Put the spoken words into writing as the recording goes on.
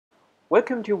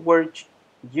Welcome to watch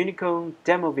YuniKorn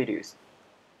demo videos.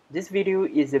 This video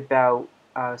is about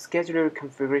scheduler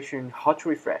configuration hot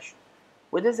refresh.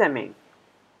 What does that mean?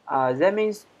 That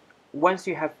means once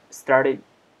you have started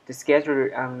the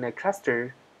scheduler on a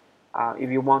cluster, if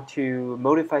you want to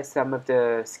modify some of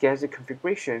the scheduler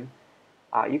configuration,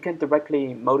 you can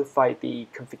directly modify the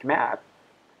config map,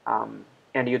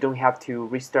 and you don't have to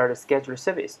restart the scheduler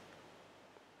service.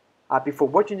 Before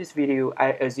watching this video,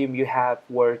 I assume you have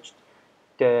watched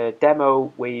the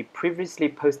demo we previously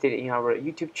posted in our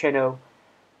YouTube channel,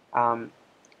 um,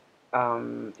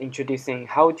 introducing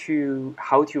how to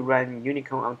run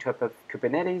YuniKorn on top of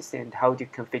Kubernetes and how to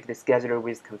configure the scheduler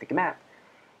with configmap.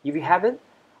 If you haven't,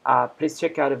 please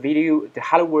check out the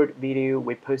Hello World video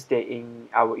we posted in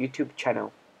our YouTube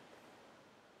channel.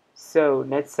 So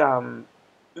let's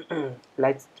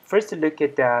first look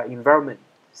at the environment.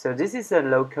 So this is a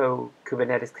local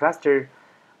Kubernetes cluster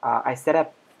I set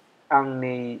up on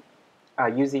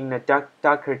using the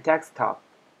Docker desktop.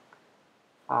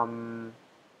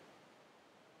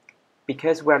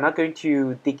 Because we're not going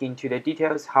to dig into the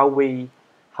details how we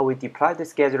deploy the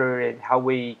scheduler and how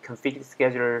we configure the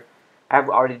scheduler, I've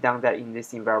already done that in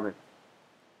this environment.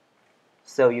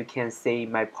 So you can see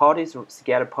my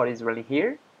scheduler pod is running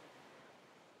here.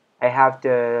 I have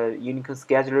the YuniKorn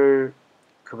scheduler,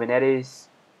 Kubernetes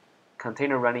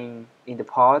container running in the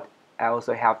pod. I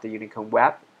also have the YuniKorn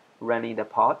web running in the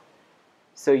pod.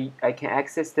 So I can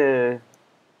access the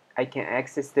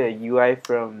UI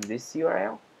from this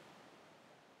URL,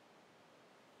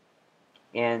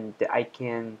 and I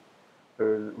can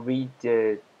read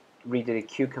the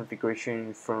queue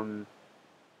configuration from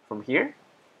here,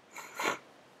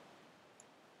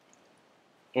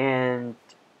 and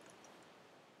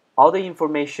all the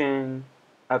information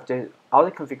of all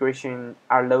the configuration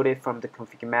are loaded from the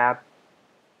config map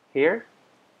here.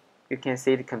 You can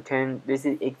see the content. This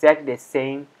is exactly the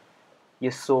same you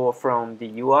saw from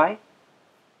the UI.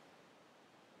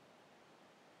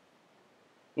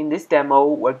 In this demo,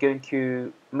 we're going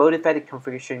to modify the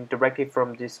configuration directly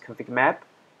from this config map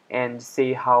and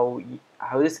see how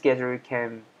the scheduler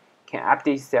can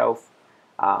update itself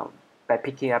by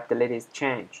picking up the latest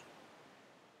change.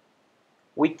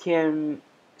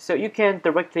 So you can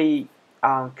directly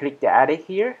click the edit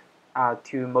here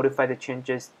to modify the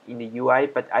changes in the UI,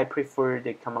 but I prefer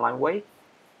the command line way.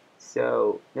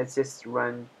 So let's just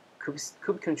run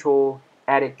kube control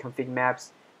edit config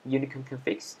maps YuniKorn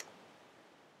configs,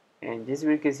 and this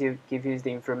will give you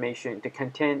the information, the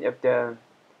content of the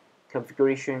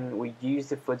configuration we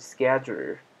used for the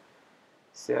scheduler.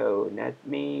 So let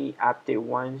me update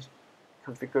one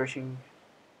configuration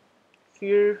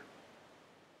here.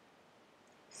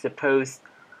 Suppose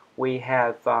we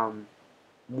have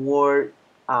more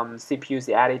CPUs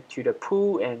added to the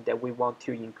pool, and that we want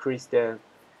to increase the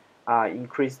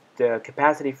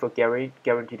capacity for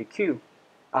guaranteed queue,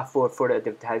 for the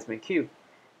advertisement queue.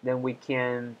 Then we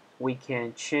can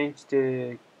change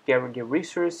the guaranteed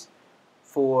resource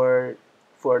for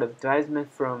the advertisement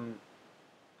from,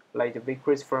 like, the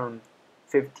request from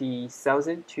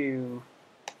 50,000 to,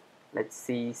 let's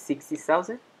see,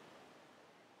 60,000.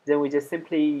 Then we just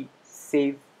simply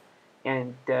save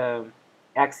and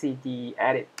exit the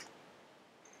edit.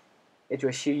 It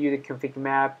will show you the config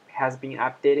map has been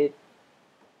updated.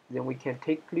 Then we can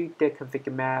take a look at the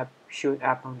config map showing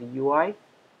up on the UI.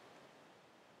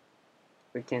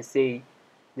 We can see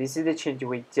this is the change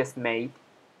we just made.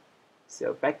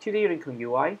 So back to the YuniKorn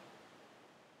UI.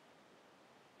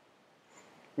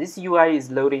 This UI is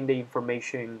loading the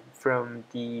information from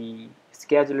the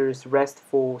scheduler's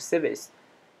RESTful service.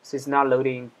 So it's not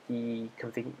loading the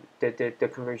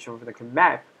configuration for the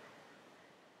map.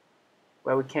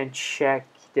 Well, we can check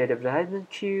the advertisement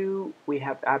queue. We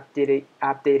have updated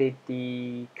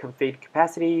the config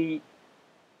capacity.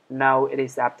 Now it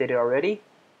is updated already.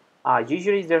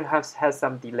 Usually there has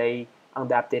some delay on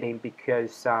the updating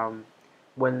because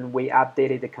when we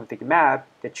updated the config map,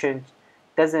 the change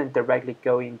doesn't directly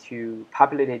go into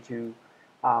populated to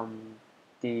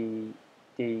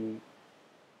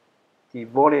the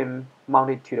volume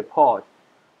mounted to the pod.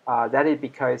 That is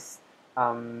because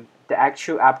the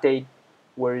actual update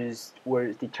was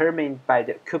determined by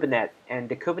the Kubernetes, and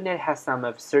the Kubernetes has some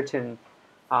of certain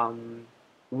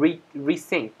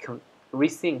resync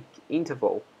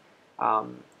interval.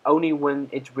 Only when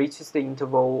it reaches the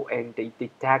interval and it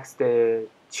detects the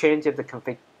change of the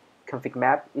config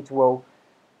map, it will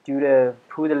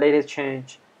put the latest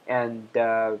change and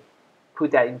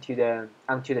put that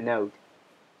onto the node.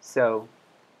 So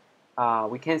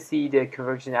we can see the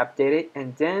conversion updated,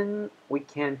 and then we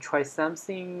can try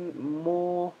something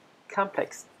more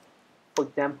complex. for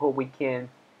example, we can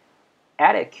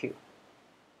add a queue.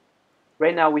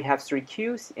 Right now we have 3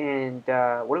 queues, and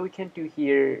what we can do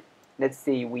here, let's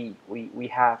say we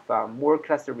have more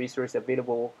cluster resource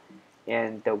available,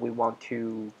 and we want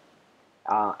to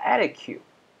add a queue.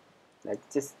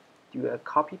 Let's just do a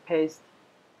copy paste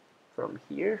from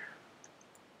here,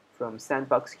 from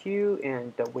sandbox queue,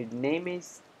 and we name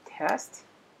is test.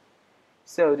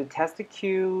 So the test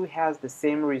queue has the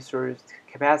same resource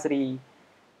capacity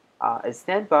as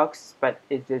sandbox, but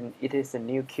it is a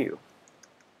new queue.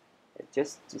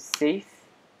 Just to save.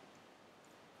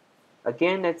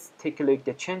 Again, let's take a look at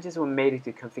the changes we made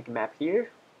to config map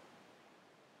here.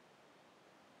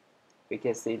 We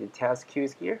can see the test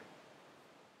queues here.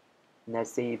 And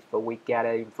let's see if we get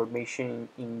information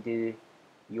in the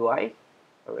UI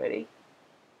already.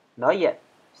 Not yet.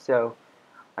 So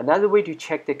another way to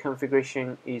check the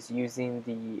configuration is using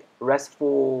the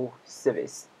RESTful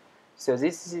service. So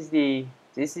this is the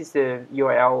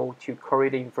URL to query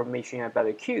the information about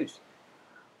the queues.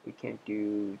 We can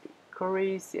do the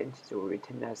queries and it will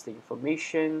return us the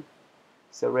information.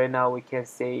 So right now we can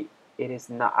say it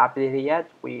is not updated yet.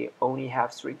 We only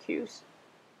have 3 queues.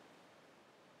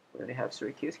 We only have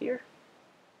 3 queues here.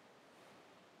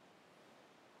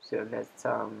 So let's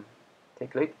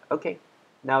take a look. Okay,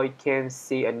 now we can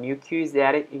see a new queue is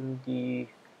added into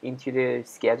the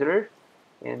scheduler,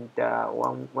 and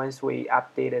once we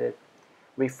update it,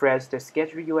 refresh the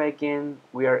scheduler UI again,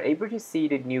 we are able to see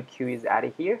the new queue is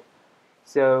added here.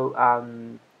 So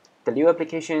the new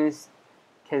applications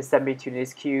can submit to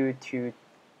this queue to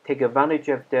take advantage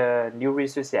of the new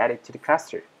resources added to the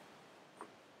cluster.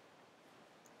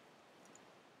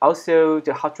 Also,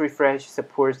 the hot refresh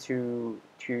supports to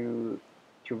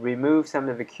remove some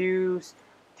of the queues,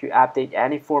 to update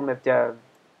any form of the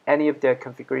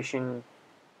configuration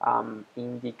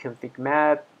in the config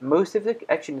map. Most of the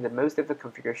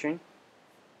configuration.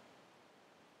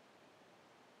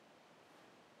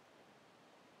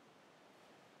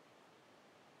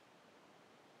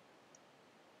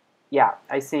 Yeah,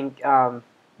 I think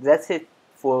that's it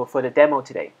for the demo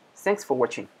today. Thanks for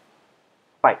watching.